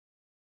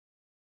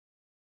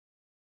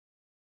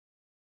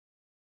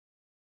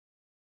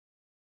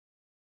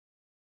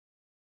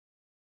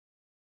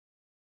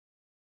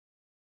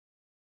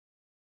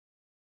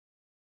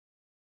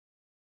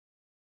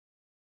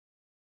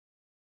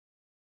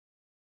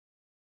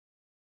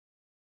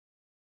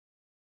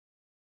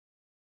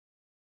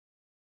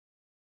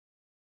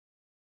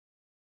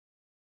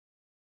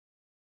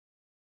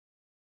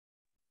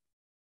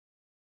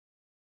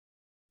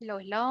Hello,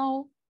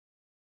 hello.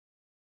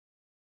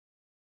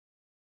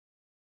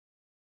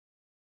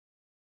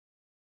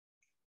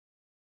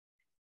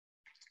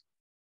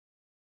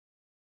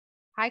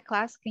 Hi,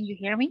 class. Can you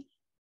hear me?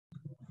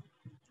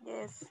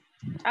 Yes.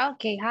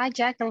 Okay. Hi,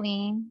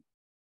 Jacqueline.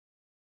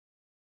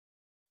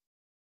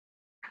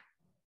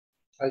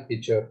 Hi,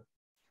 teacher.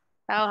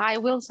 Oh, hi,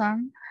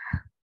 Wilson.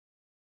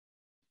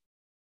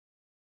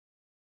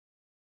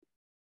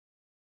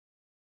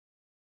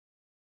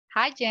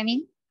 Hi,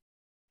 Jenny.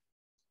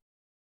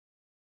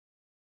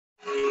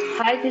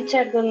 Hi,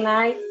 teacher. Good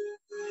night.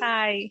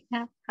 Hi.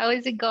 How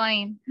is it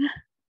going?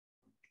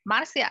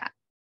 Marcia.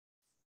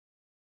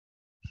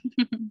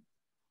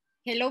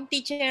 Hello,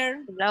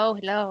 teacher. Hello,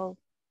 hello.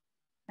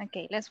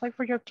 Okay, let's wait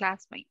for your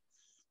classmates.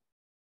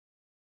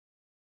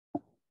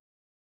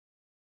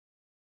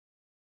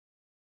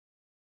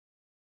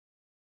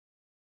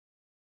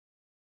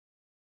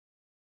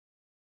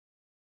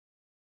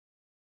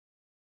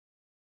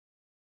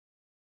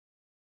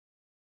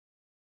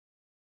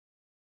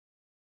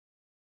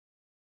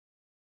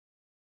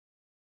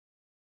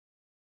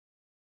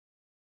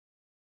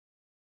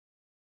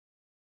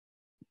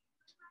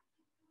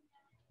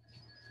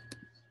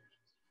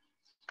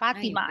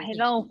 Fatima,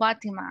 hello,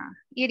 Fatima.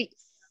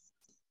 Iris.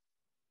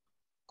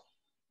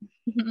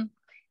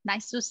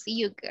 Nice to see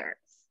you, girls.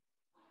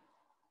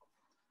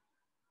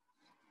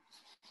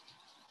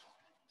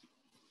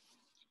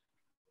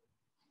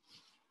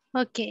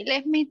 Okay,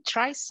 let me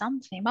try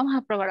something. Vamos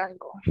a probar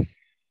algo.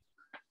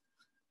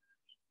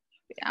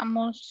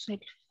 Veamos el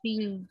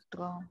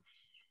filtro.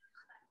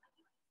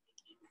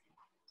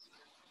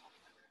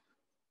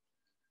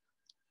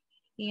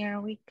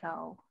 Here we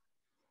go.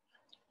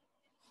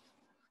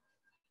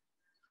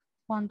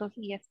 Fondos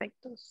y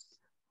efectos.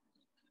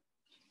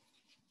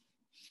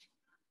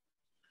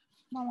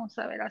 Vamos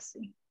a ver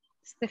así.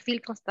 Este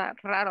filtro está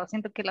raro.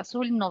 Siento que el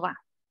azul no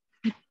va.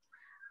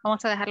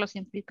 Vamos a dejarlo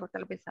sin filtro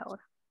tal vez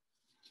ahora.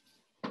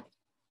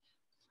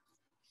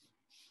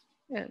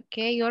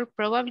 Okay, or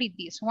probably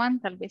this one.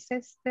 Tal vez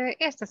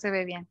este se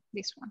ve bien.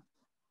 This one.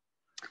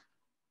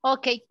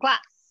 Okay,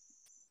 class.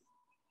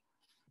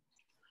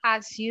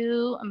 As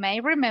you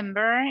may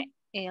remember,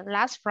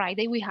 last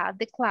Friday we had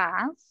the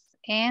class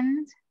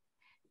and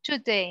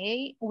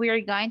today we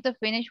are going to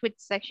finish with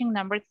section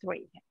number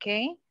 3,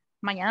 okay?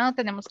 Mañana no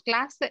tenemos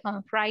clase.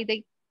 On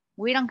Friday,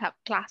 we don't have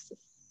classes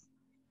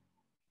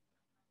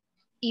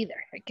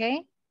either,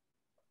 okay?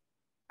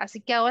 Así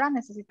que ahora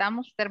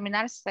necesitamos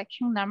terminar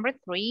section number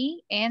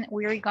 3 and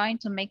we are going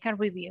to make a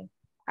review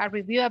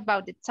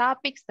about the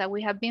topics that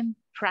we have been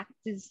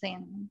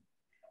practicing.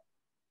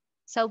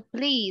 So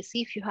please,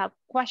 if you have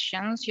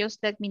questions,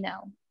 just let me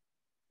know.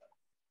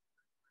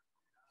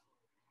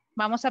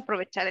 Vamos a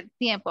aprovechar el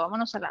tiempo.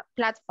 Vámonos a la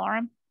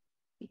platform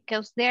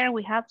because there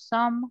we have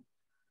some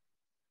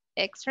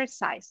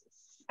exercises.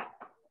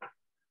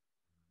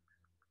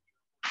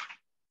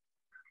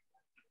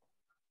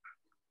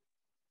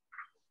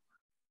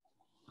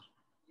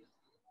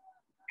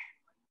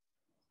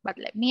 But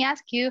let me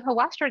ask you, how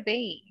was your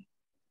day?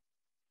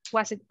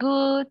 Was it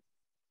good?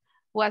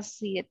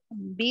 Was it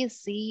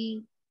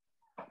busy?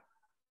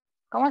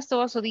 ¿Cómo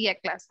estuvo su día,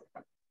 clase?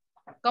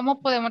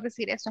 ¿Cómo podemos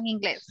decir eso en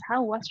inglés?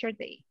 How was your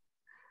day?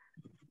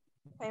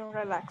 I'm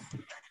relaxed.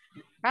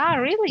 Ah,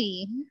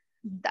 really?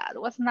 That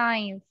was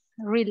nice.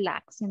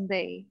 Relaxing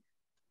day.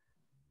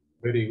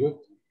 Very good.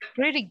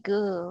 Pretty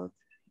good.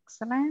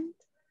 Excellent.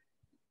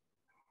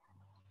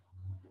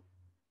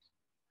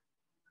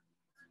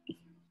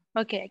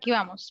 Ok, aquí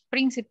vamos.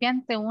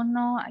 Principiante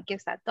 1, aquí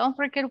está. Don't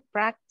forget to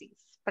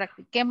practice.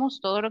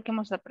 Practiquemos todo lo que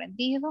hemos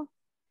aprendido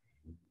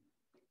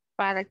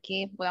para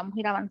que podamos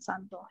ir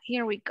avanzando.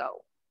 Here we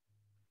go.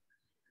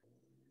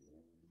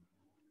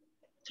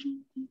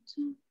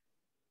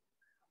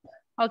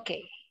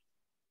 Okay.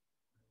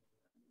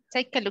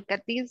 Take a look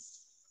at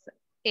this,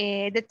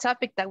 the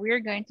topic that we are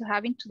going to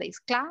have in today's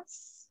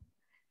class.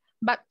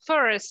 But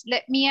first,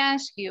 let me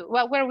ask you,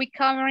 what were we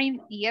covering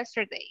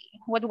yesterday?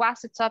 What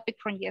was the topic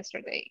from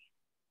yesterday?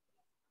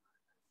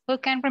 Who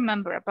can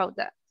remember about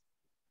that?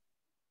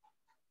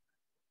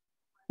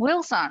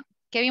 Wilson,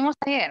 ¿qué vimos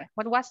ayer?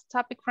 What was the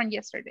topic from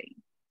yesterday?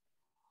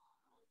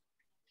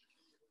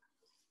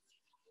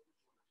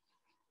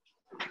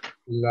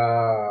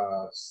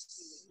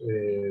 Las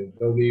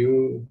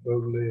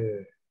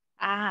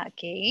Ah,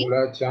 okay.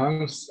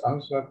 chance,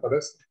 answer,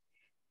 parece.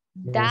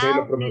 No sé si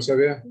lo pronuncia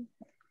bien.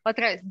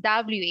 Otra vez,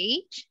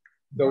 WH.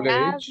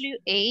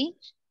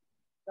 WH.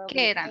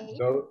 ¿Qué eran?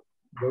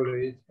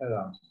 WH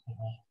Adams.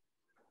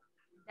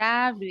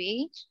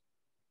 WH.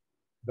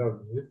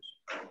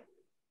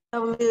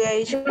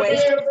 WH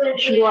question.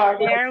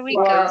 There we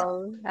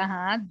go.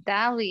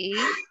 WH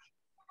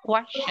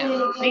question.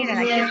 Miren,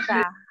 aquí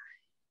está.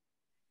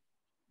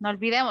 No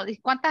olvidemos.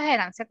 ¿Cuántas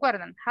eran? ¿Se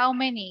acuerdan? How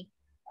many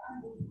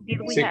did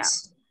we have?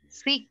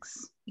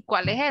 6. ¿Y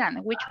cuáles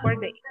eran? Which were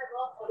they?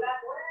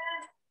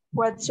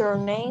 What's your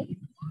name?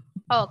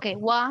 Okay,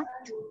 what?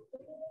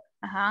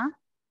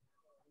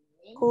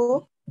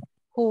 Who?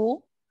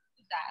 Who?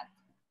 That.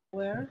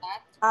 Where?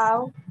 That.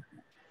 How?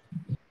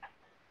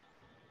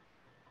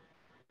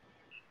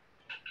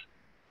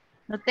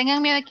 No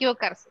tengan miedo de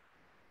equivocarse.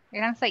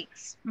 Eran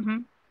 6.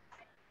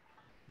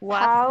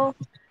 What, How,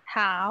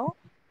 how,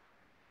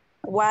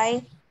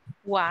 why,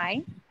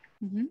 why.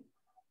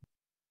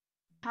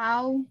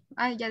 How.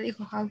 Ay, ya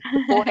dijo how.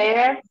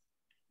 Where,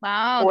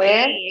 Wow,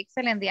 Where. okay.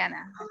 Excelente,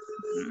 Diana.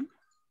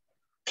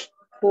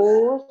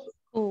 who,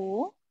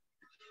 Who,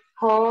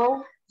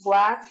 how,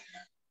 what,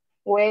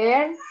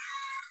 where,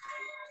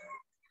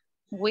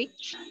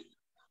 which.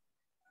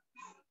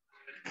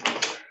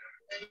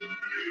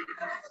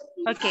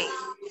 Okay.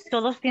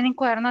 Todos tienen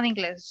cuaderno de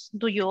inglés.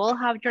 Do you all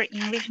have your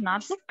English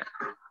notebook?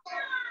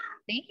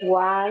 ¿Sí?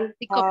 why,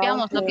 Y how,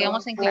 copiamos lo que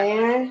vemos en clase.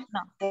 where,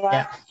 No.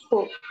 what,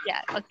 who.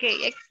 Yeah,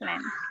 okay,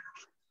 excellent.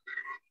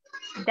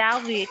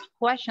 WH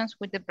questions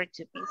with the verb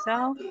to be.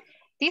 So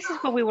this is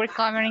what we were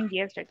covering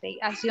yesterday.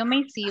 As you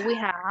may see, we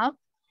have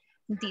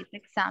this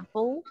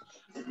example.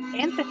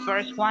 And the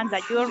first one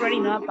that you already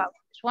know about,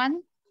 this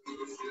one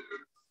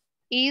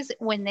is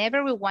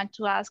whenever we want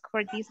to ask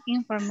for this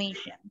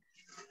information.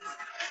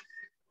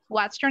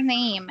 What's your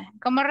name?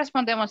 ¿Cómo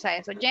respondemos a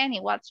eso? Jenny,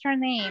 what's your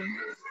name?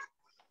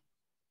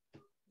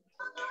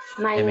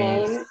 My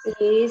name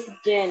is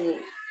Jenny.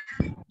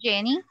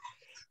 Jenny.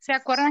 ¿Se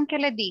acuerdan que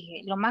les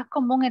dije? Lo más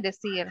común es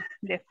decir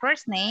the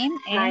first name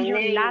and My your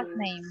name. last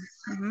name.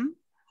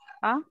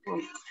 ¿Ah?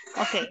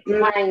 Okay.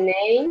 My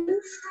name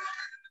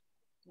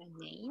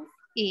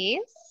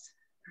Is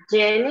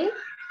Jenny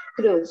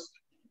Cruz.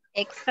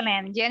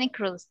 excellent. Jenny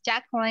Cruz.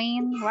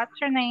 Jacqueline, what's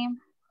your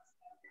name?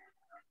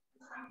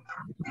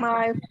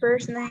 my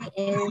first name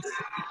is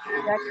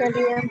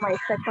Jacqueline, my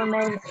second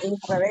name is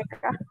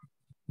Rebecca,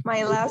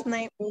 my last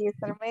name is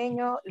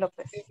Armeño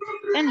López.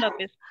 En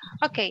López.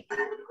 Ok.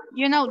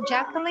 You know,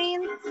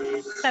 Jacqueline,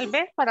 tal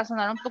vez para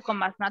sonar un poco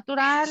más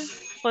natural,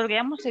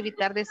 podríamos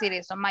evitar decir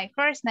eso. My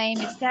first name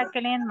is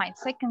Jacqueline, my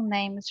second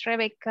name is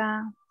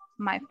Rebecca,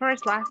 my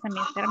first last name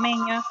is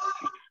Armeño.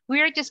 We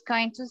are just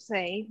going to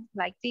say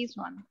like this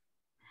one.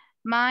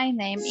 My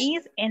name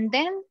is, and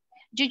then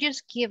you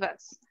just give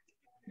us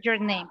your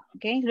name,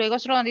 okay? Luego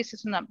solo dice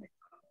su nombre.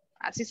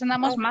 Así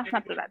sonamos más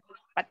natural.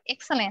 But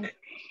excellent.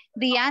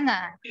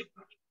 Diana,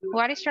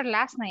 what is your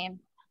last name?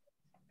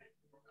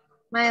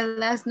 My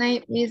last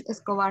name is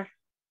Escobar.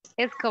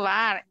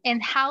 Escobar.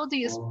 And how do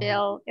you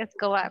spell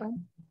Escobar?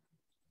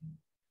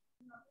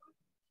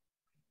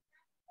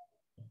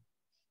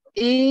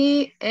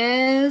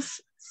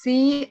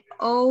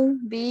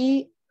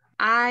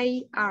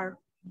 E-S-C-O-B-I-R.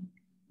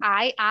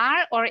 I-R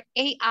or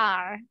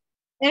A-R?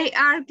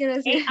 A-R quiere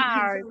decir.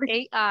 A-R,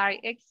 A-R,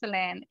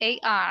 excellent.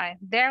 A-R,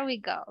 there we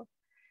go.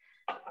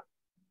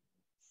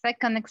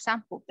 Second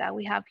example that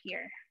we have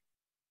here.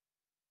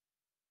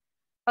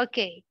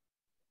 Okay.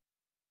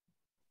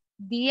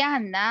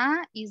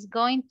 Diana is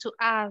going to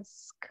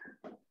ask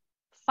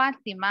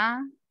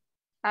Fatima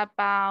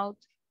about,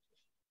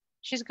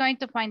 she's going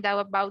to find out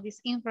about this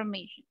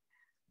information.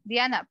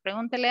 Diana,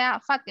 pregúntele a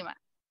Fatima.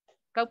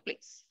 Go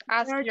please.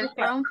 Ask Where are your you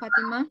from,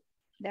 Fatima?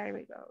 There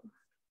we go.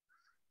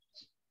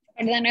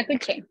 Perdón, no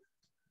escuché.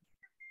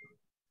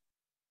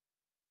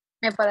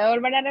 ¿Me puede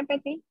volver a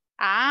repetir?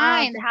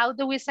 And how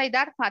do we say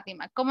that,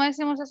 Fatima? ¿Cómo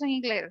decimos eso en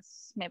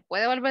inglés? ¿Me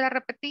puede volver a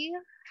repetir?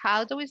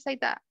 How do we say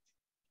that?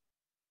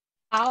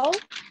 How?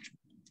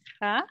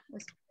 Huh?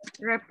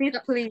 Repeat,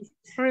 please.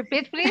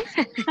 Repeat, please.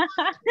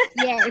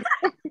 Yes.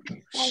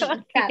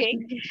 Okay.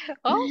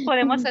 Oh,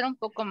 podemos ser un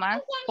poco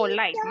más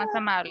polite, más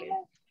amable.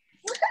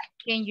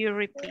 Can you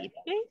repeat,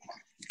 please?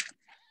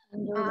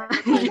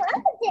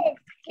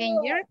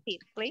 Can you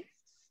repeat, please?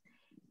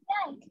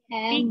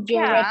 And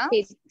you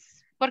repeat.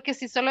 Porque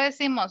si solo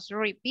decimos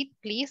repeat,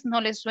 please,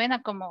 no le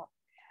suena como,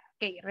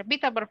 ok,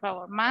 repita por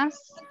favor, más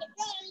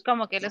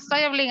como que le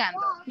estoy obligando.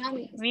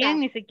 Miren,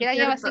 ni siquiera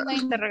lleva signo de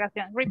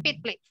interrogación.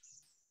 Repeat, please.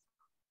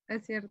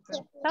 Es cierto.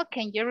 So,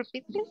 can you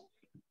repeat, please?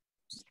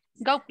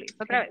 Go, please,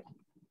 otra vez.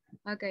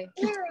 Okay.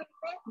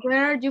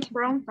 Where are you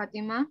from,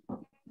 Fatima?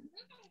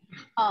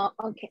 Oh,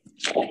 okay.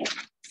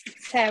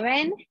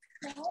 7.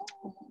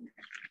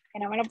 Que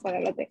no me lo puedo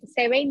leer.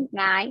 7,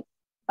 9,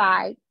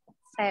 5,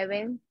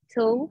 7,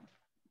 2.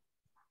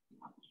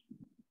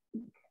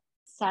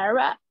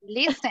 Sarah.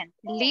 Listen,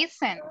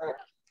 listen.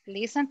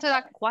 Listen to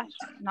that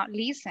question. No,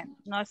 listen.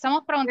 No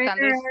estamos preguntando.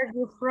 Where are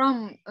you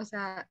from? O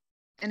sea,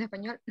 en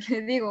español,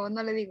 le digo o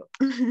no le digo.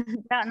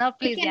 No, no,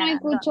 please, Es que no Diana,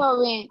 escucho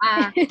bien.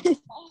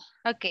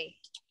 Ok.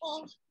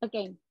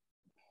 Okay.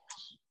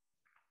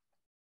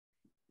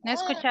 No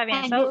escucha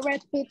bien. Can So, you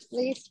repeat,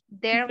 please?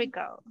 there we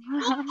go.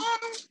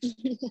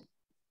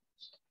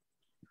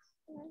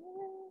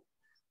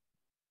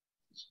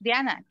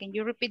 Diana, can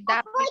you repeat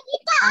that?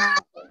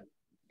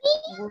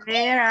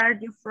 Where are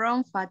you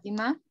from,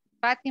 Fatima?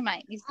 Fatima,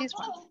 is this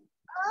one?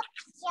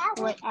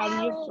 Where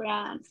are you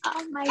from?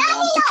 Oh my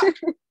God.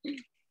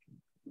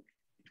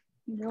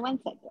 Give me 1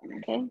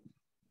 second, okay?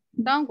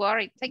 Don't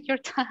worry, take your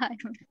time.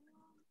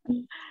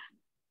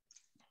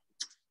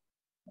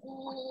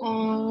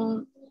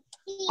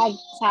 El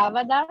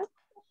Salvador.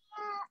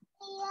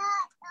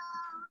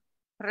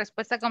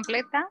 Respuesta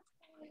completa.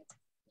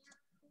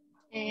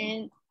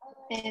 And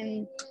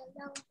I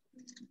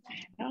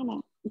don't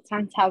know.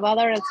 San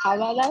Salvador, El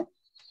Salvador.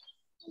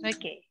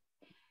 Ok.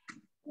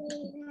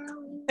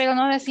 Pero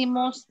no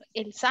decimos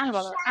El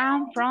Salvador.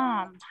 I'm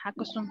from.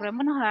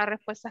 Acostumbrémonos a dar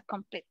respuestas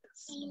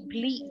completas.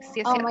 Please. Si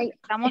es Oh cierto, my.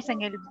 estamos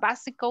en el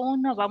básico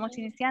 1, vamos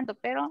iniciando,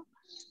 pero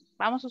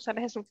vamos a usar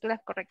las estructuras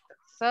correctas.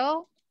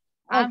 So,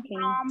 I'm Okay.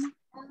 from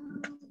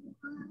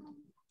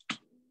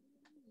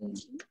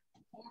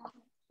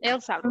El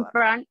I'm Salvador.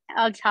 from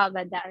El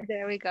Salvador.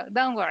 There we go.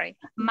 Don't worry.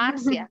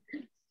 Marcia.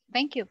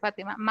 Thank you,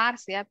 Fatima.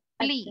 Marcia,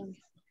 please.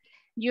 Okay.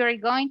 You are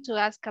going to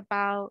ask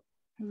about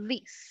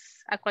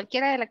this. A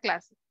cualquiera de la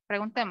clase.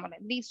 Preguntémosle.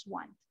 This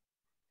one.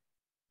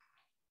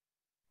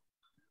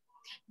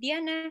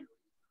 Diana,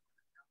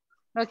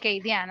 Okay,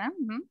 Diana.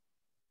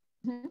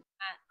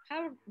 how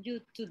are you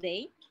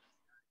today?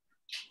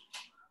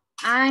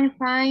 I'm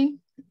fine.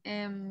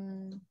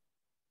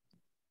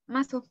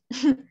 Mazo.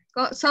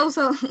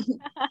 So.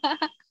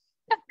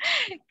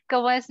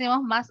 ¿Cómo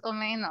decimos más o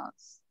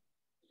menos?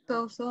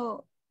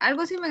 So.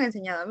 Algo sí me han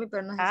enseñado a mí,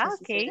 pero no sé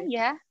si Okay, será.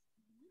 yeah.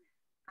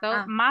 So,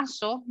 Ah.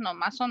 mazo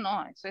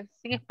no. Eso es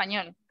en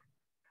español.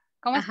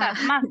 ¿Cómo Ajá.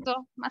 estás?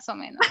 Mazo, más o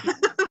menos.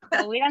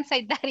 So we don't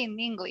say that in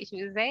English,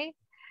 we say.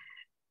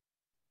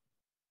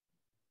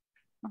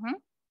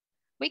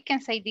 We can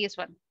say this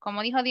one.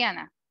 Como dijo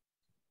Diana.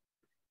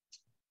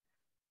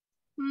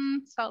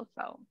 So.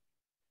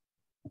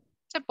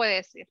 Se puede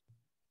decir.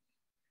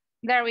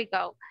 There we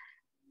go.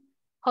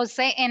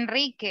 José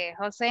Enrique.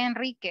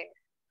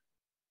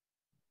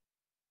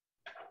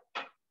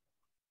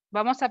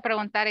 Vamos a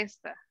preguntar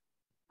esta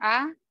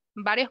a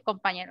varios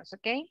compañeros,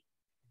 ¿ok?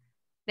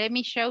 Let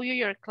me show you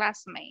your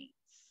classmates.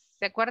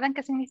 ¿Se acuerdan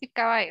qué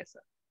significaba eso?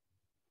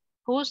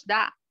 Who's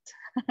that?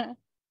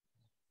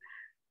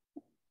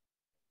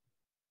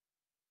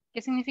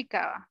 ¿Qué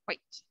significaba?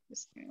 Wait,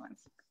 just give me one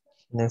second.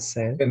 No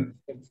sé.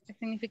 ¿Qué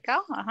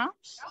significaba? Ajá.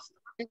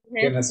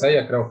 ¿Quién es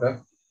ella? Creo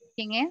que.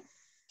 ¿Quién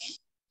es?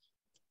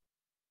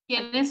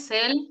 ¿Quién es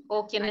él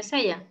o quién es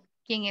ella?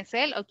 ¿Quién es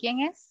él o quién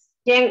es?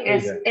 ¿Quién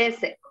es Ella.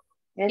 ese?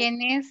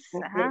 ¿Quién es?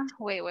 Ok. Ajá.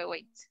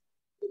 Wait.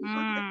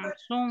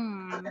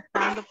 Zoom, me está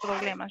dando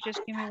problemas.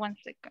 Just give me one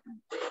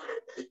second.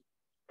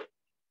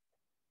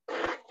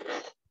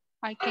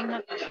 I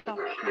cannot stop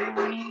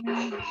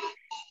sharing.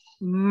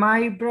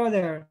 My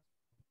brother.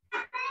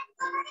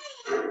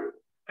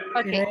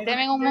 Ok,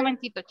 denme un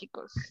momentito,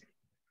 chicos.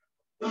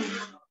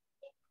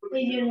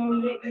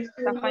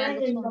 Está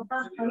fallando Zoom.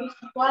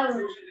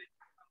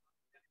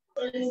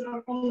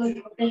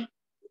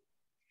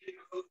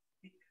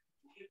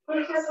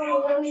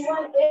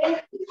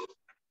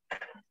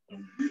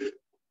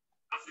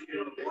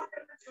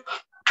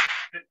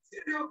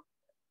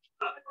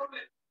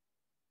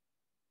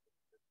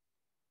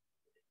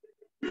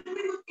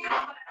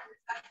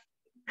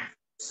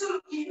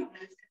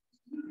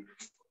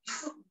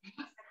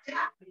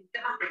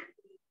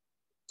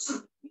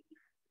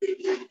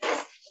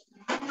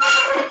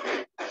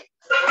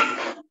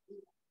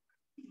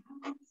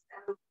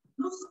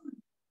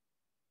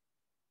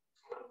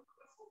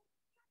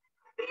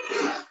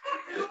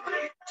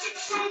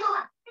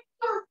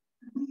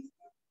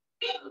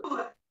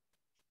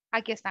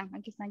 Aquí están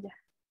ya.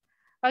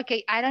 Ok,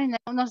 I don't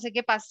know, no sé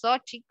qué pasó,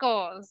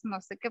 chicos.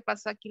 No sé qué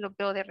pasó, aquí lo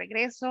veo de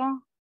regreso.